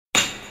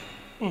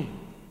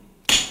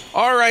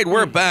All right,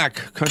 we're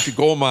back. Country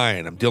Gold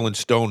Mine. I'm Dylan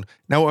Stone.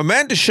 Now,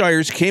 Amanda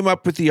Shires came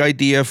up with the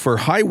idea for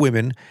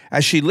Highwomen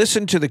as she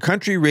listened to the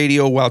country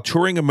radio while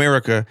touring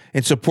America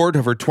in support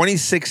of her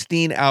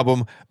 2016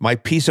 album, My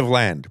Piece of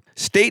Land.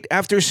 State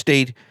after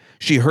state,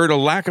 she heard a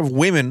lack of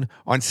women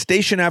on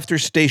station after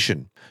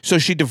station. So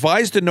she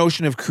devised the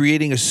notion of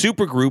creating a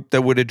supergroup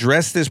that would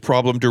address this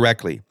problem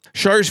directly.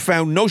 Shires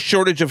found no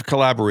shortage of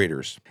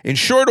collaborators. In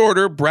short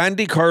order,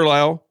 Brandy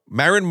Carlisle,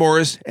 Maren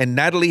Morris, and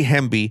Natalie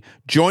Hemby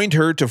joined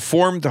her to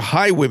form the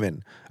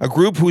Highwomen, a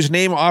group whose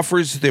name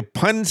offers the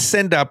pun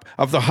send-up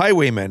of the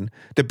Highwaymen,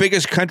 the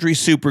biggest country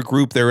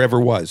supergroup there ever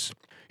was.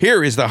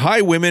 Here is the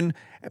Highwomen,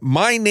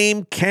 My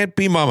Name Can't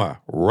Be Mama,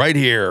 right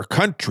here,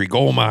 Country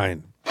Gold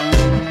Mine.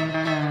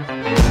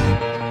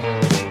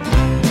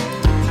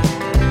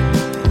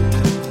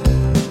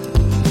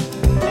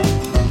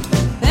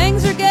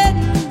 Things are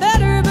getting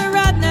better, but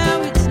right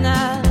now it's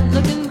not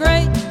looking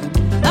great.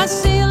 My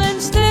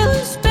ceiling's still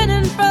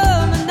spinning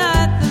from a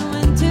night that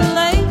went too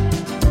late.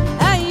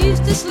 I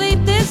used to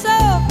sleep this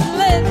off and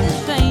let the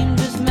shame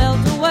just melt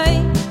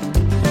away.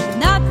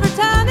 Not for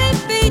tiny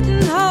feet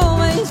and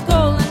hallways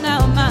calling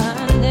out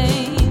my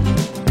name.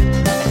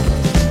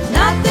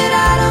 Not that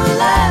I don't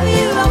love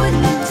you, I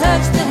wouldn't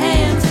touch the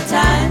hands of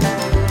time.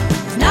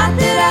 It's not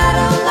that I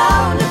don't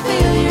long to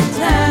feel your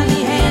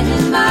tiny hand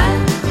in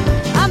mine.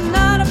 I'm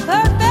not a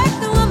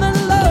perfect woman,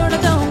 Lord,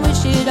 I don't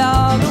wish it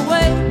all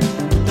away.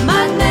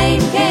 My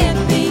name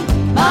can't be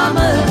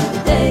Mama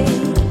today.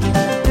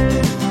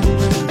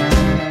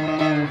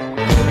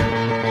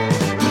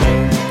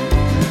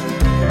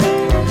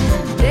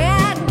 Today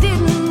I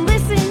didn't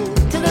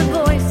listen to the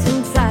voice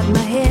inside my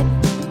head.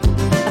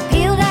 I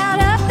peeled out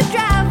of the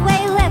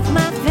driveway, left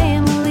my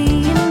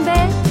family in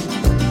bed.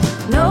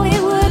 No,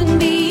 it wouldn't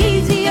be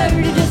easier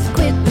to just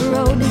quit the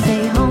road to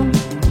stay home.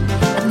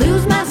 I'd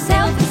lose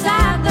myself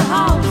inside the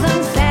halls,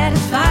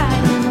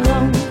 unsatisfied and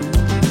alone.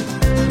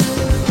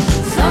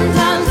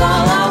 Sometimes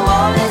all I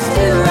want is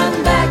to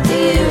run back to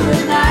you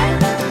at night,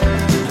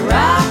 to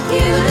rock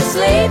you to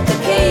sleep, to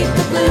keep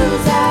the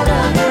blues out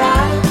of your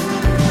eyes.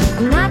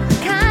 I'm not the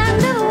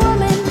kind of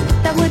woman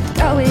that would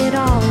throw it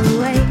all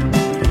away.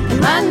 And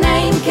my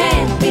name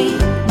can't be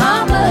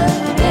Mama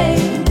today.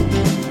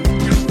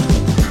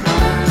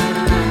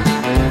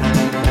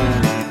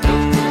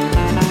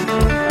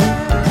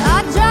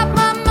 I drive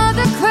my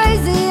mother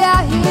crazy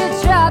out here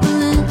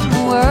traveling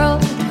the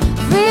world,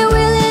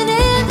 freewheeling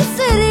in the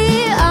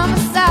city. I'm a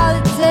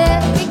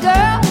solitary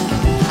girl.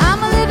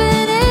 I'm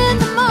living in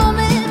the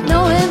moment,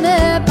 knowing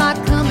there might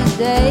come a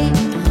day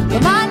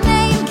but my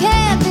name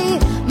can't be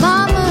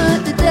Mama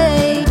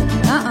today.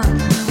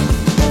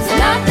 It's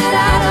not that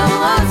I don't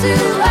want to,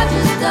 I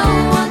just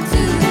don't want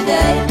to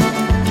today.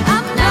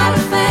 I'm not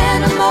a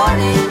fan of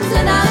mornings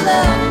and I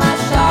love my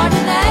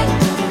Chardonnay.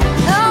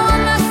 No,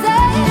 I'm not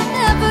saying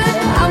never,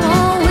 I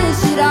won't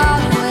wish it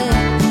all away.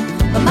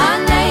 But my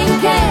name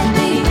can't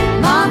be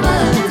Mama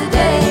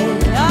today.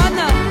 Oh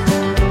no,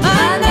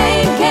 my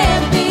name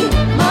can't be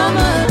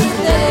Mama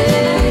today.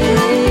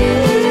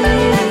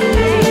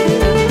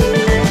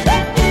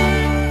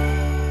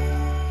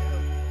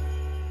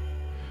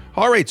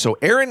 All right, so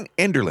Erin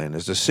Enderlin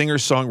is a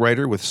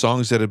singer-songwriter with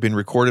songs that have been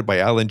recorded by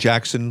Alan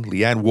Jackson,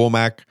 Leanne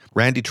Womack,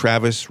 Randy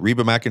Travis,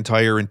 Reba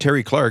McEntire, and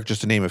Terry Clark,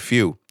 just to name a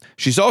few.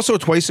 She's also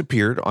twice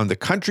appeared on the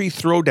Country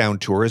Throwdown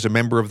Tour as a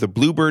member of the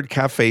Bluebird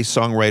Cafe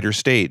songwriter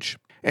stage.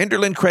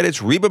 Enderlin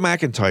credits Reba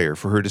McEntire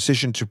for her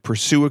decision to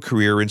pursue a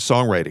career in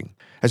songwriting.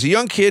 As a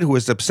young kid who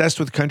was obsessed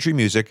with country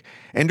music,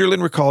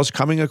 Enderlin recalls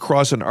coming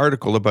across an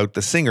article about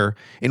the singer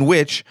in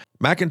which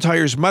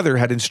McEntire's mother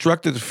had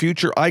instructed the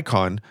future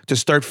icon to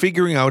start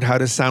figuring out how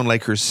to sound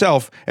like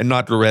herself and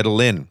not Loretta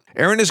Lynn.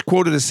 Erin is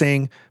quoted as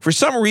saying, "For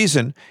some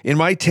reason, in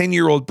my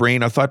 10-year-old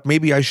brain, I thought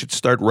maybe I should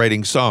start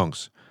writing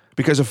songs.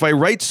 Because if I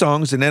write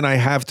songs and then I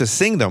have to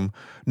sing them,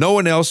 no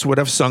one else would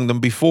have sung them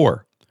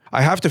before.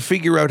 I have to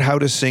figure out how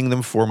to sing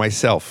them for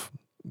myself."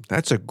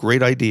 That's a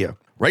great idea.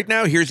 Right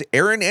now, here's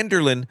Erin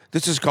Enderlin.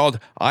 This is called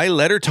I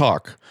Let Her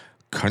Talk,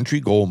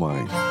 Country Gold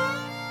Mine.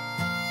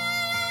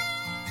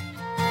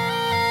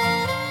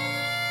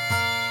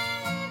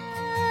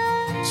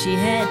 She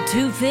had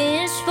 2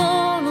 fists full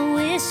of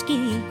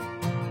whiskey,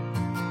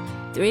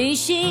 3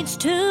 sheets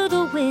to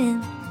the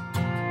wind,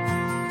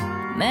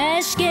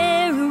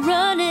 mascara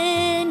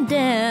running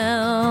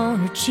down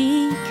her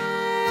cheek.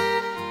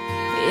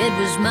 It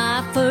was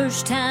my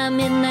first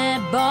time in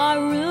that bar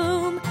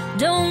room,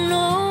 don't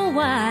know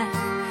why.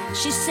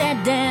 She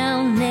sat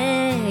down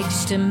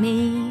next to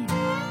me.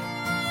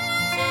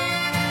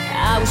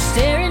 I was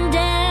staring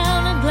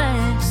down a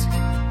glass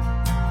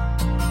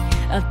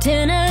of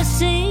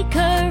Tennessee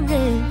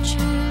courage.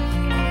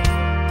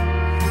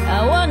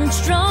 I wasn't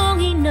strong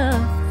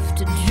enough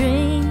to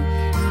drink.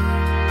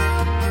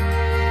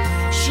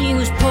 She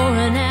was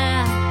pouring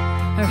out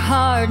her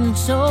heart and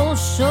soul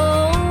so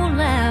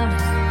loud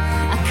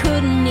I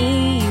couldn't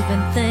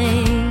even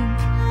think.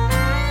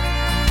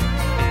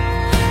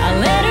 I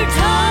let her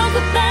talk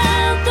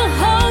about the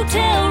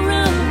hotel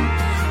room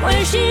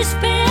where she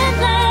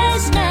spent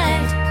last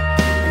night.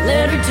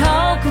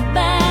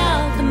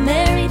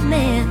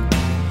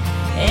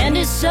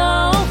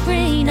 so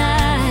free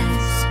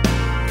nice.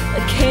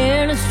 A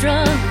careless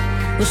drunk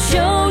will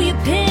show you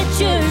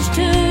pictures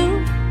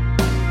too.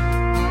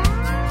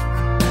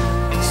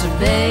 So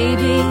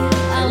baby,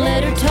 I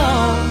let her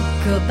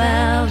talk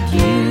about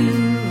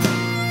you.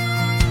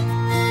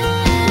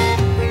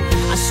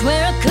 I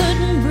swear I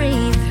couldn't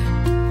breathe,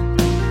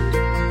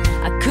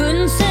 I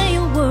couldn't say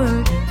a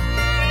word,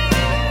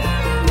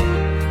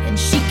 and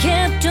she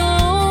kept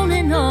on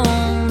and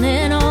on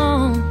and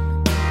on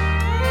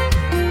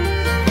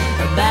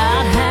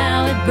about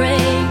how it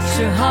breaks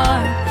her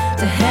heart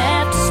to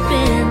have to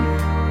spend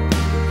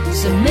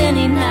so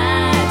many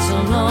nights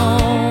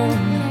alone.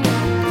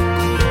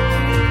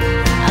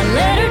 I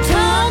let her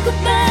talk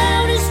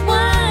about his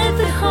wife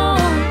at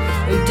home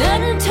who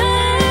doesn't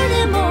turn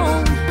him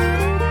on.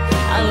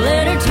 I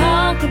let her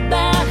talk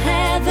about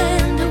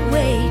having to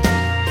wait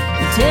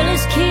until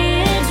his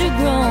kids are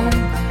grown.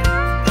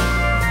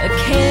 A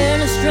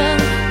careless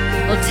drunk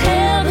will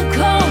tell the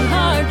cold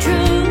hard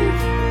truth.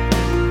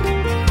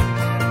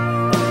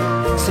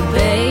 So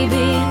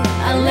baby,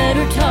 I let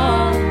her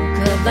talk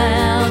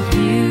about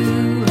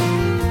you.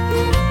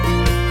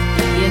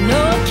 You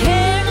know a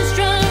careless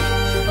drunk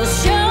will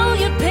show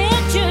you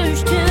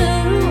pictures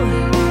too.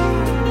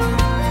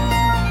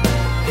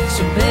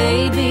 So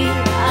baby,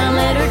 I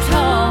let her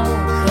talk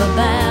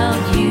about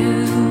you.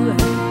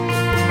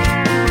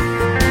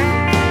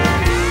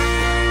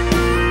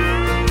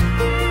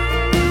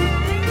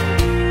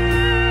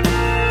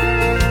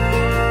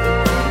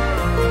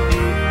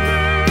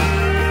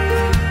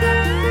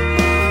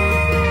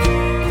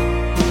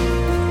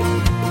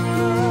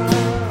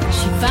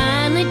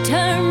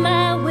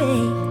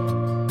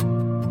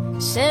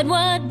 Said,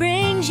 what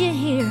brings you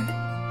here?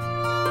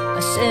 I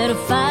said, a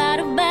fight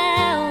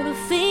about a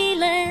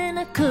feeling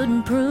I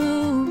couldn't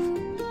prove.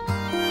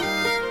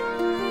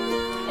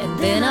 And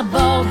then I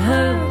bought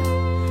her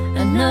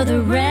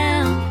another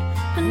round,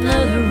 and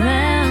another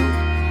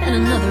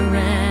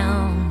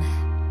round.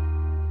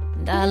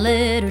 And I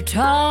let her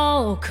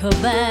talk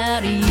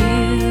about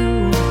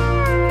you.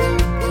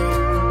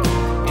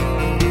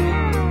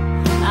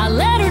 I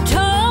let her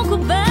talk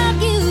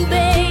about you,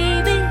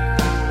 baby.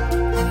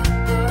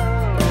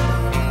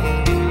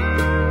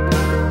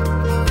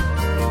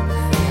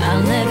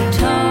 Let her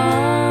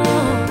talk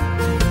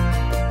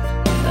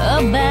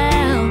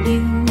about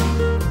you.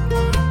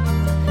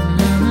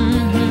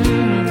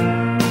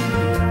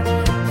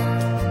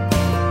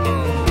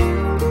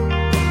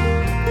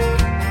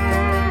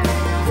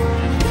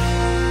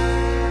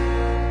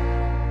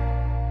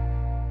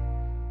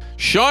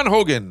 Sean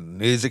Hogan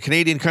is a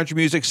Canadian country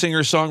music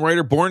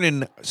singer-songwriter born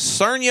in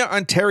Sarnia,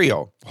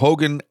 Ontario.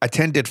 Hogan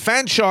attended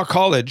Fanshawe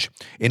College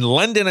in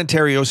London,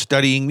 Ontario,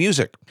 studying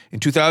music. In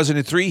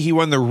 2003, he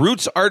won the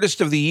Roots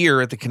Artist of the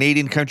Year at the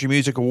Canadian Country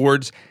Music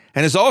Awards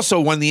and has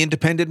also won the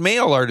Independent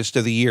Male Artist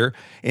of the Year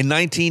in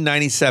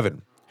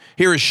 1997.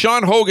 Here is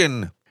Sean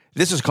Hogan.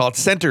 This is called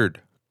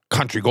Centered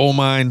Country Gold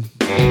Mine.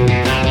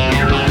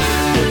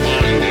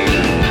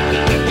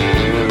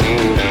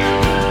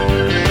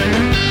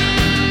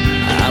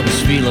 I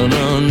was feeling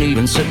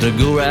uneven, set to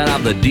go right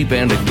out the deep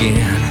end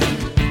again.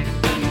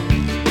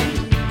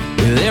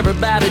 With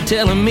everybody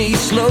telling me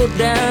slow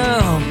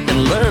down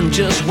and learn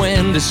just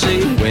when to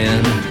say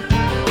when.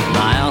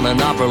 My on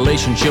and off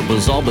relationship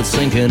was all but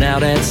sinking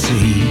out at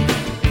sea.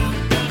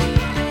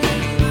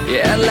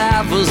 Yeah,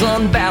 life was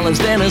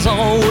unbalanced and as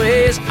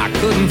always I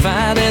couldn't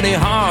find any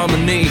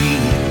harmony.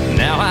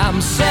 Now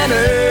I'm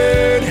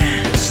centered,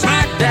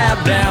 smack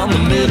dab down the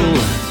middle.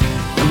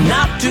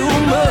 Not too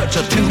much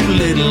or too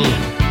little.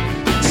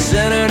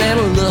 Centered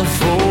and love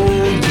for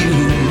you.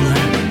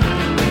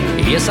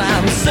 Yes,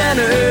 I'm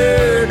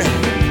centered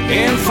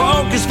and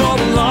focused for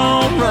the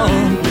long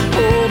run,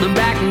 holding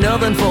back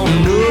nothing for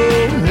no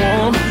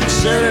one.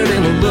 Centered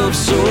in a love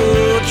so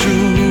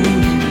true.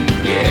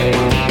 Yeah.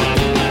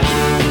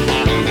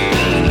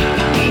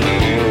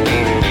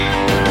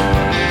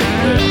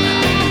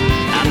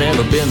 I've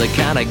never been the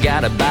kind of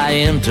guy to buy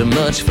into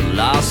much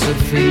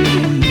philosophy.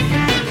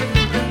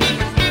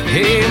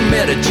 Hey,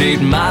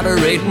 meditate,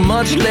 moderate,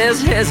 much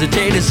less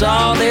hesitate. It's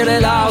all nearly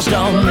lost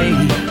on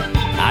me.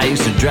 I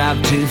used to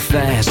drive too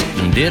fast,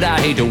 and did I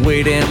hate to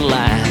wait in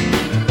line?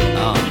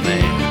 Oh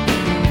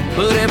man.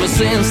 But ever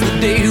since the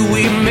day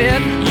we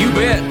met, you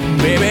bet,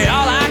 baby,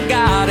 all I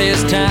got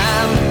is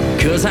time.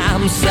 Cause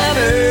I'm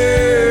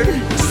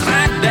centered,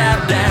 smack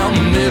dab down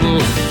the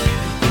middle.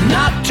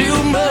 Not too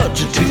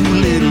much or too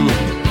little.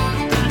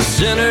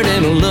 Centered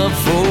in love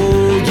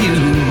for you.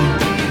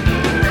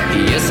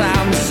 Yes,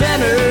 I'm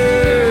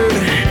centered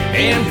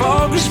and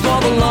focused for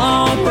the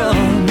long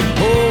run,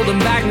 holding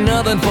back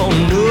nothing for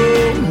no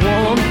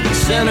one.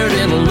 Centered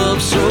in a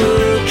love so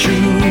true.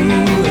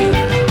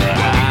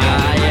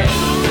 Ah, yeah.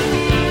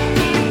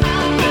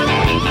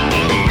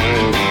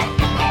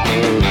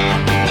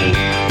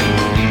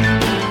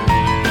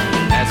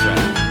 That's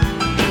right.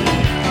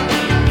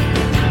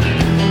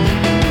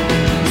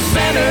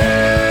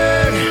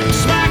 Centered,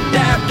 smack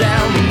dab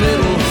down the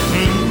middle.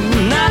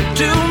 Not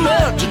too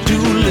much or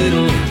too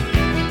little.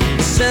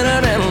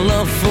 Centered in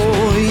love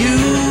for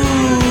you.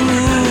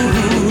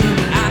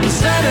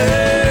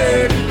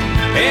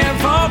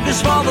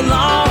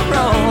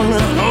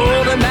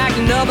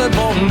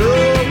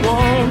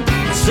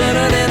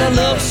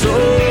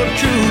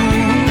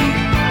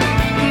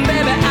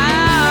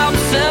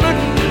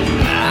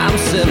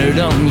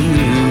 centered on you.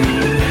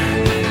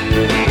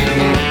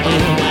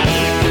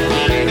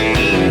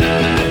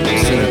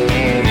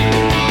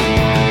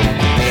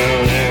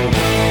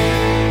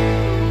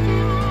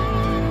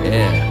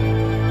 Yeah.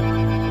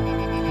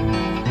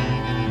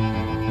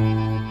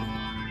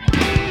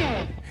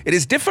 It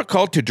is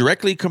difficult to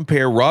directly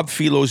compare Rob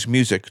Fillo's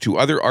music to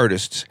other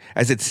artists,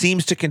 as it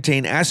seems to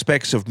contain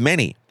aspects of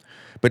many,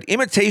 but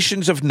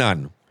imitations of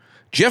none.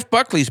 Jeff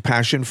Buckley's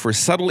passion for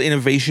subtle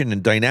innovation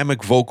and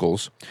dynamic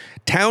vocals,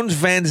 Townes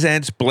Van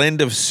Zant's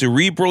blend of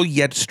cerebral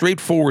yet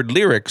straightforward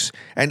lyrics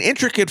and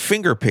intricate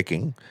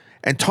finger-picking,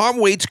 and Tom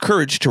Waits'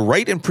 courage to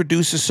write and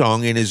produce a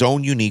song in his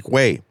own unique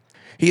way.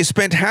 He has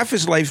spent half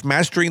his life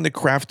mastering the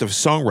craft of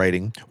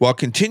songwriting while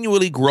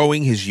continually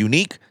growing his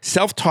unique,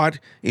 self-taught,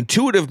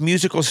 intuitive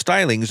musical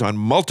stylings on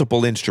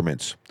multiple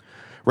instruments.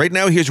 Right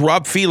now, here's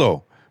Rob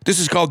Fillo. This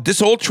is called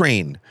This Old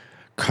Train,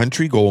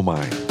 Country Gold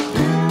Mine.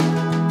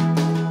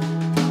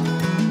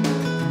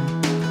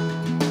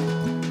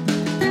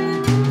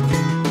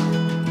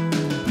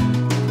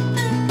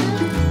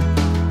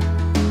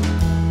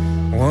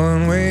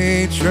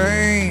 One-way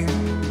train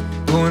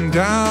going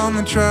down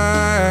the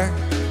track.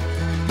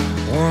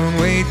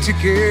 One-way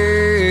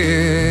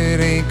ticket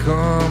ain't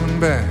coming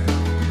back.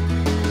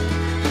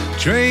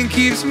 Train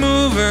keeps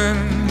moving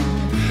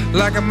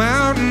like a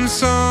mountain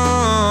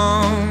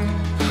song.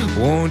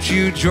 Won't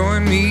you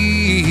join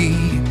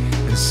me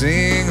and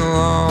sing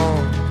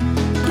along?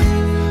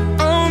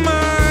 Oh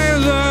my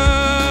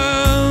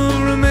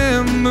love,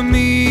 remember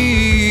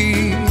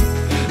me.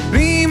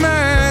 Be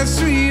my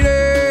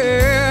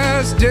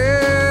sweetest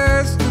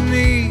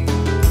destiny.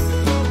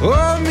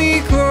 Hold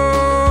me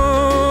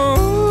close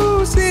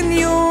in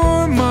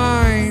your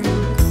mind,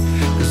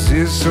 'cause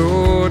this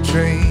old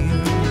train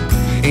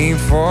ain't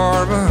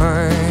far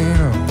behind.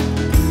 Oh,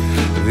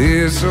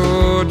 this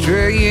old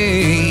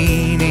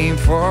train ain't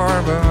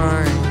far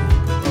behind.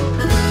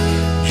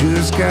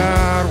 Just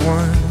got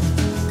one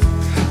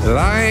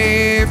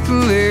life to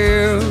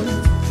live.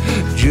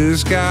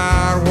 Just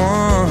got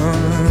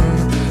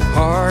one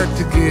heart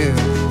to give.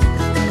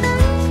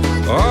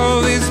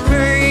 All this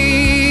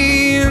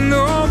pain,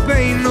 no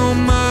pain, no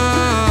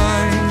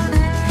mind.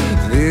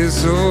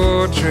 This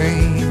old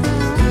train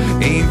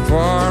ain't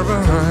far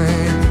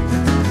behind.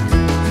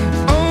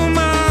 Oh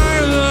my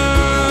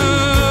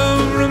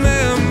love,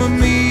 remember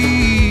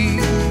me.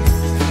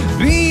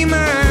 Be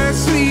my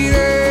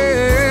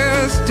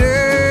sweetest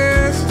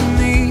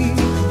destiny.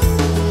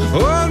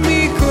 Hold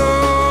me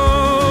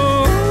close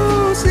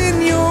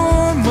in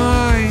your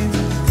mind,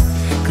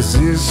 'cause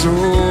this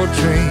old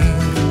train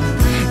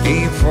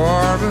ain't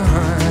far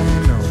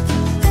behind. No,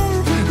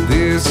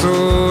 this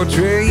old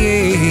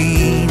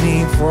train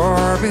ain't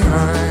far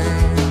behind.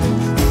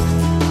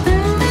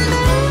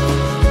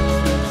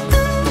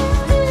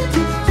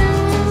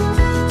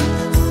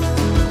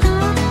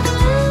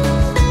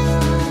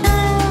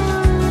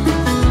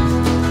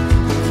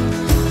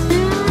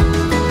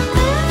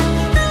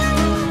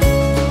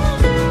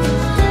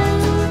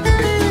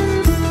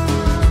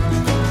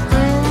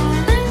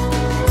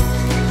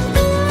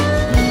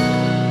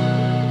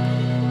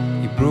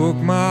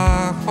 Broke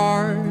my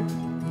heart,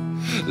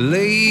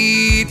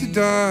 laid to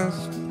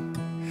dust,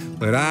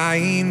 but I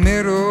ain't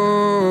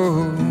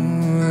metal,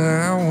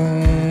 I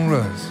won't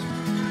rust.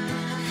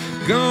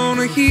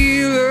 Gonna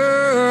heal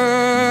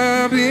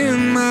up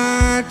in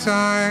my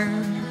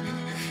time.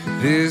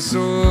 This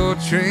old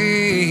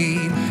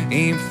train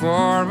ain't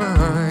far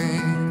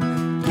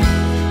behind.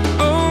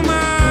 Oh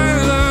my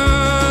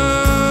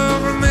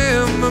love,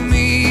 remember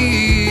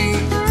me.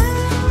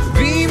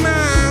 Be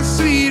my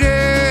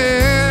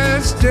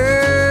sweetest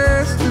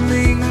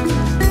destiny.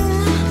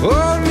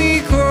 Hold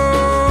me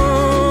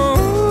close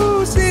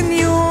in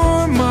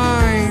your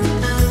mind,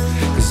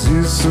 'cause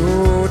this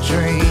old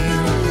train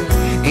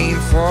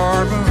ain't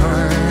far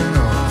behind.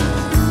 No,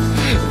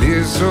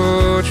 this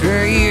old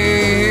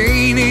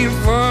train ain't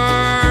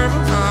far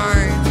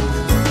behind.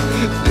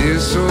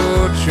 This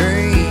old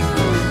train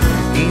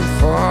ain't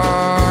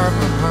far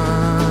behind.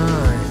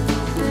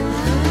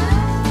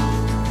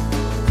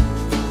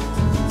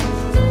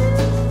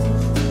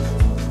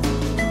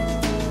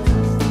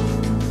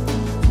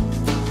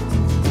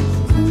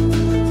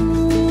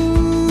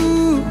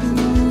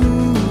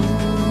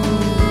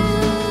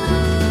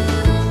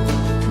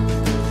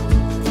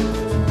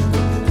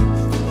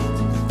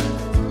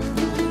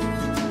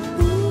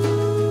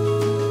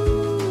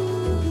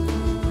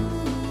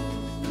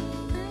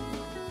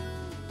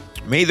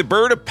 May the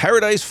Bird of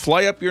Paradise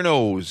Fly Up Your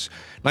Nose,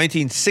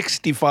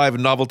 1965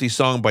 novelty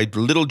song by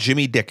Little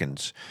Jimmy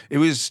Dickens. It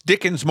was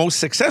Dickens' most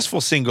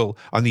successful single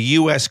on the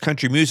U.S.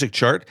 country music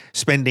chart,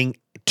 spending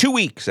 2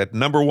 weeks at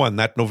number 1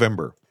 that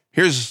November.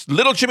 Here's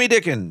Little Jimmy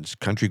Dickens,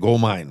 Country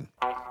Gold Mine.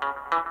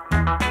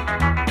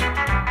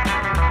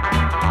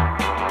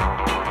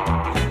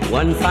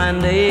 One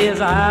fine day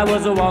as I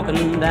was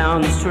a-walking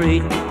down the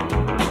street,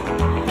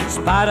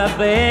 spied a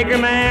beggar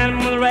man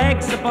with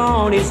rags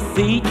upon his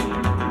feet.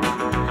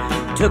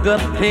 Took a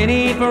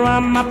penny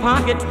from my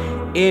pocket,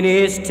 in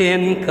his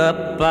tin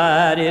cup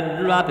I did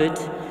drop it,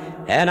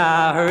 and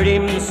I heard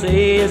him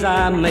say as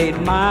I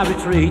made my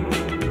retreat,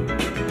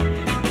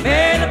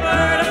 may the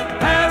bird of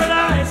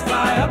paradise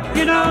fly up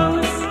your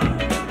nose,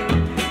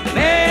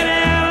 may an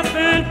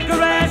elephant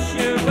caress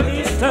you with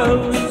his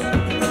toes,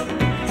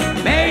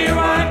 may your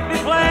wife be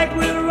plagued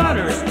with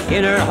runners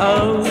in her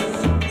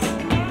hose,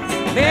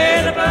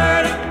 may the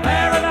bird of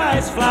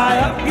paradise fly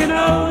up your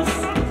nose.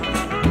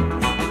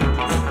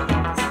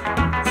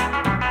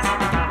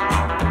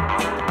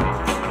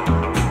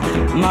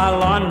 My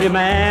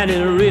laundryman is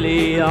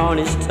really on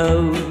his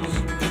toes.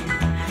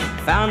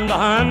 Found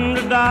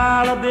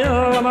 $100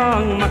 bill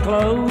among my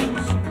clothes.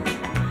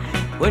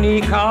 When he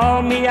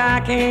called me,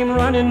 I came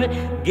running,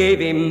 gave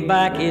him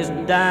back his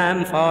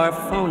dime for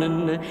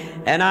phoning,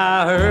 and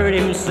I heard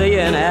him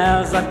saying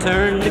as I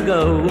turned to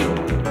go,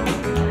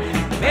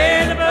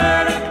 may the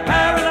bird of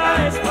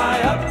paradise fly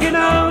up your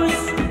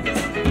nose,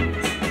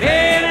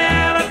 may an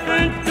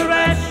elephant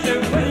caress you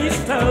with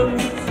his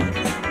toes,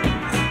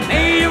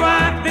 may your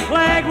wife be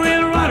plagued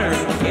with runners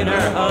in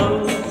her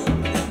hose,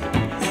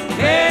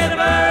 may the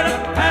bird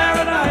of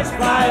paradise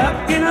fly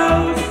up your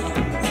nose.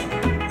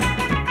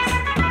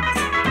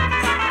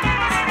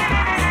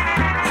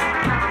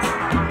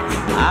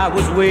 I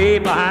was way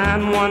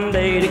behind one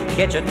day to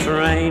catch a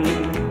train.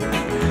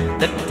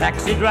 The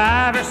taxi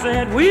driver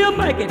said, we'll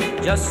make it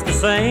just the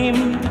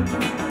same.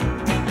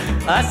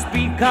 A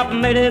speed cop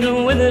made it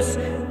with us,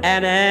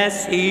 and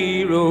as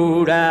he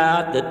rode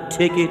out the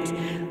ticket,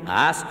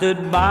 I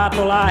stood by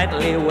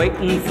politely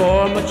waiting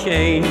for my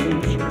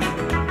change.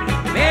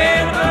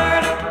 May the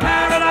bird of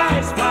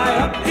paradise fly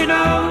up your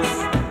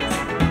nose,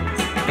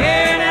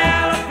 may an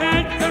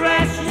elephant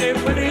caress you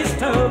with his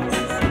toes,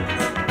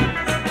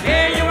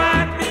 may your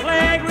wife be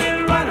plagued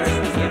with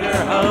runners in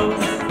her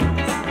hose,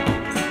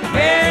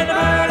 may the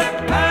bird of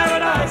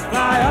paradise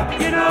fly up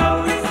your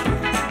nose,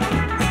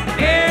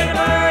 may the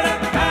bird of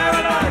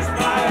paradise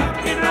fly up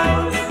your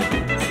nose,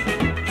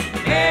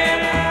 may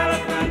an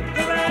elephant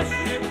caress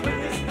you with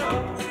his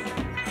toes,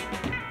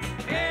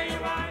 may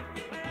your wife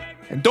be plagued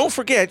with... And don't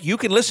forget, you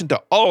can listen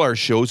to all our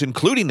shows,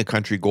 including The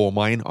Country Gold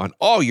Mine, on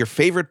all your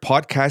favorite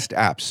podcast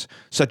apps,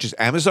 such as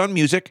Amazon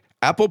Music,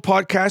 Apple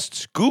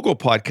Podcasts, Google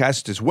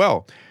Podcasts as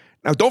well.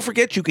 Now, don't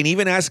forget, you can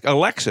even ask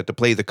Alexa to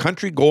play the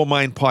Country Gold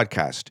Mine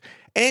podcast.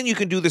 And you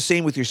can do the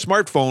same with your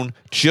smartphone.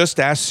 Just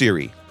ask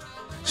Siri.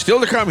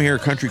 Still to come here,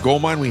 Country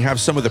Gold Mine, we have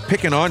some of the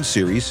Pickin' On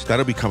series.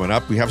 That'll be coming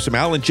up. We have some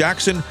Alan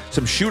Jackson,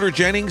 some Shooter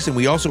Jennings, and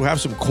we also have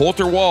some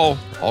Coulter Wall,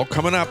 all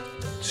coming up.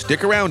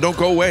 Stick around. Don't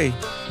go away.